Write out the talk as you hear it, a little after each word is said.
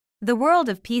The world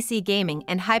of PC gaming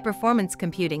and high-performance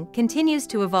computing continues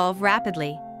to evolve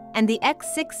rapidly, and the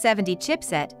X670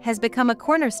 chipset has become a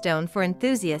cornerstone for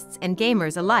enthusiasts and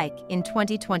gamers alike in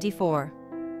 2024.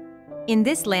 In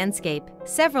this landscape,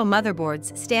 several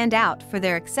motherboards stand out for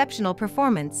their exceptional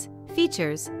performance,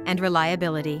 features, and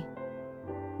reliability.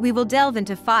 We will delve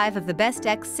into 5 of the best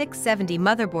X670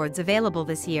 motherboards available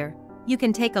this year. You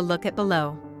can take a look at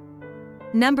below.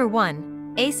 Number 1.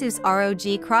 Asus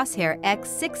ROG Crosshair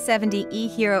X670E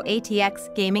Hero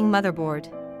ATX Gaming Motherboard.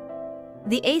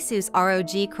 The Asus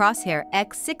ROG Crosshair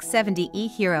X670E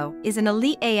Hero is an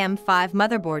elite AM5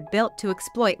 motherboard built to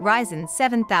exploit Ryzen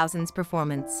 7000's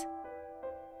performance.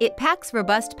 It packs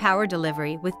robust power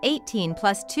delivery with 18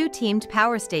 plus 2 teamed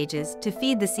power stages to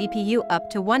feed the CPU up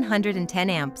to 110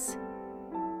 amps.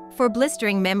 For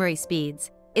blistering memory speeds,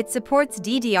 it supports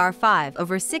DDR5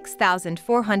 over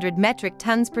 6,400 metric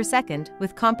tons per second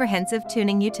with comprehensive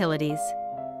tuning utilities.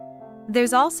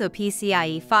 There's also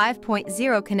PCIe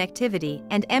 5.0 connectivity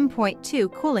and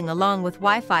M.2 cooling along with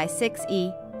Wi-Fi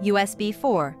 6E, USB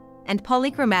 4, and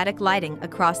polychromatic lighting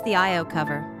across the I/O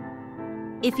cover.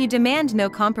 If you demand no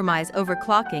compromise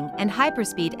overclocking and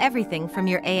hyperspeed everything from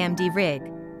your AMD rig,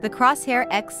 the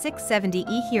Crosshair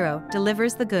X670E Hero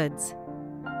delivers the goods.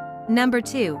 Number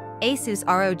 2. Asus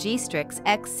ROG Strix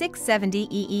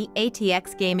X670E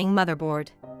ATX Gaming Motherboard.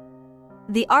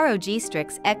 The ROG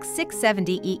Strix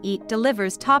X670E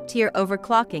delivers top-tier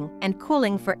overclocking and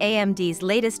cooling for AMD's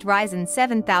latest Ryzen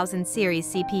 7000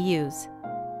 series CPUs.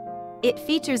 It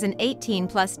features an 18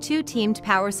 plus 2 teamed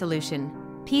power solution,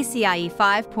 PCIe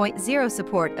 5.0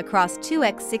 support across 2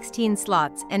 X16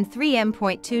 slots and 3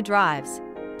 M.2 drives,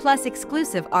 plus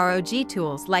exclusive ROG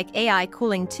tools like AI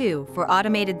Cooling 2 for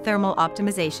automated thermal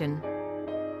optimization.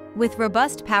 With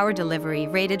robust power delivery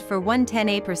rated for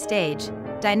 110A per stage,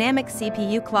 dynamic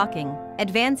CPU clocking,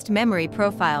 advanced memory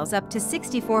profiles up to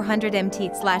 6400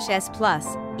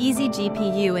 MT/S+, easy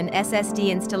GPU and SSD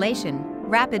installation,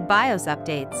 rapid BIOS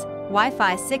updates,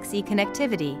 Wi-Fi 6E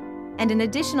connectivity, and an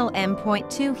additional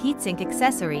M.2 heatsink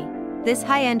accessory, this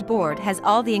high-end board has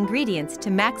all the ingredients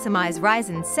to maximize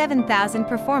Ryzen 7000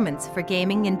 performance for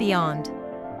gaming and beyond.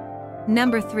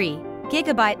 Number 3.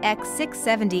 Gigabyte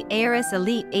X670 Aorus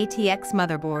Elite ATX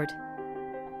Motherboard.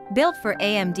 Built for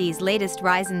AMD's latest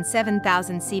Ryzen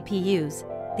 7000 CPUs,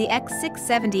 the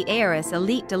X670 Aorus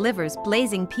Elite delivers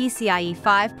blazing PCIe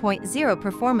 5.0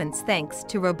 performance thanks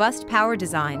to robust power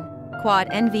design,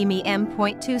 quad NVMe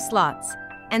M.2 slots,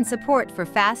 and support for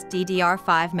fast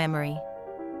DDR5 memory.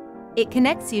 It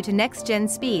connects you to next-gen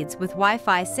speeds with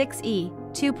Wi-Fi 6E,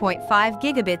 2.5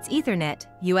 gigabits Ethernet,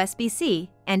 USB-C,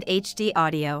 and HD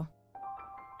audio.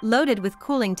 Loaded with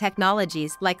cooling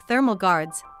technologies like thermal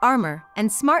guards, armor,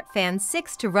 and smart fans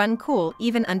 6 to run cool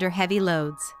even under heavy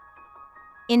loads.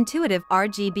 Intuitive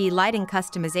RGB lighting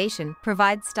customization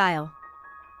provides style.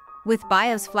 With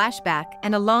BIOS flashback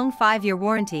and a long 5-year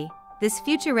warranty, this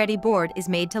future-ready board is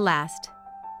made to last.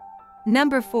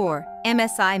 Number 4.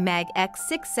 MSI Mag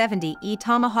X670E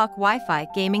Tomahawk Wi-Fi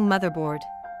Gaming Motherboard.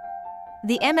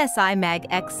 The MSI Mag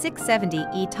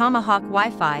X670E Tomahawk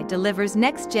Wi-Fi delivers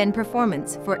next-gen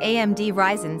performance for AMD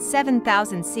Ryzen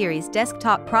 7000 series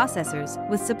desktop processors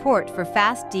with support for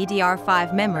fast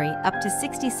DDR5 memory up to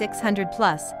 6600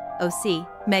 plus OC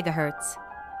MHz.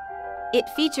 It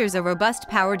features a robust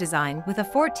power design with a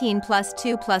 14 plus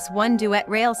 2 plus 1 duet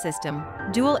rail system,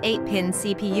 dual 8-pin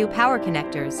CPU power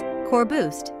connectors, Core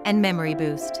Boost, and Memory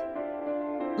Boost.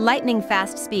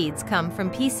 Lightning-fast speeds come from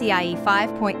PCIe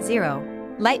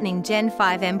 5.0, Lightning Gen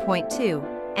 5 M.2,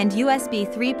 and USB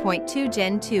 3.2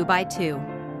 Gen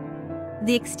 2x2.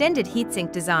 The extended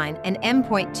heatsink design and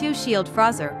M.2 Shield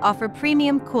Frozzer offer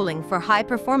premium cooling for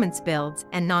high-performance builds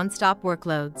and non-stop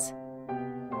workloads.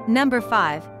 Number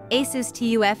 5. Asus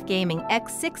TUF Gaming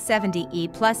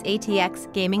X670E Plus ATX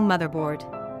Gaming Motherboard.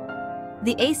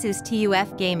 The Asus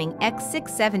TUF Gaming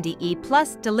X670E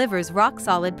Plus delivers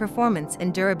rock-solid performance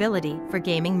and durability for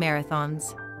gaming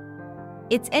marathons.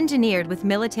 It's engineered with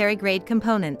military-grade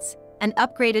components, an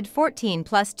upgraded 14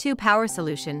 plus 2 power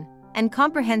solution, and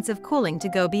comprehensive cooling to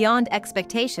go beyond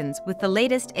expectations with the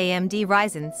latest AMD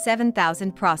Ryzen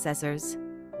 7000 processors.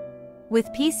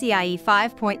 With PCIe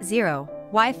 5.0,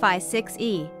 Wi-Fi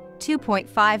 6E,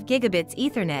 2.5 gigabits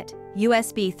Ethernet,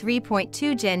 USB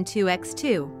 3.2 Gen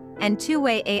 2x2, and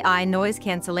two-way AI noise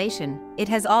cancellation, it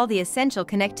has all the essential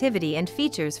connectivity and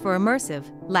features for immersive,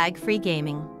 lag-free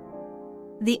gaming.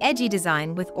 The edgy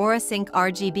design with AuraSync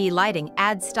RGB lighting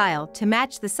adds style to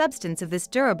match the substance of this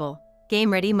durable,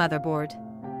 game-ready motherboard.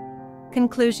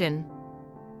 Conclusion.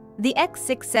 The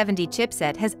X670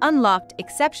 chipset has unlocked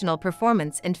exceptional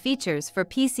performance and features for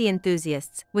PC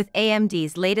enthusiasts with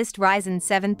AMD's latest Ryzen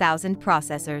 7000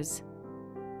 processors.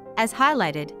 As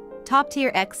highlighted,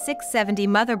 top-tier X670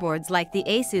 motherboards like the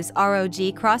Asus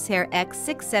ROG Crosshair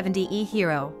X670E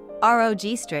Hero,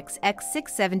 ROG Strix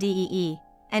X670EE,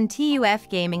 and TUF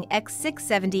Gaming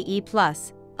X670E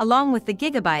Plus, along with the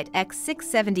Gigabyte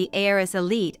X670 Aorus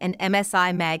Elite and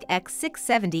MSI Mag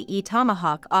X670E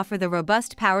Tomahawk, offer the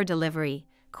robust power delivery,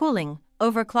 cooling,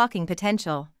 overclocking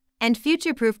potential, and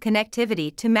future-proof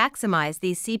connectivity to maximize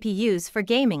these CPUs for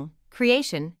gaming,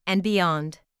 creation, and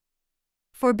beyond.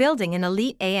 For building an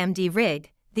elite AMD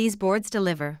rig, these boards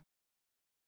deliver.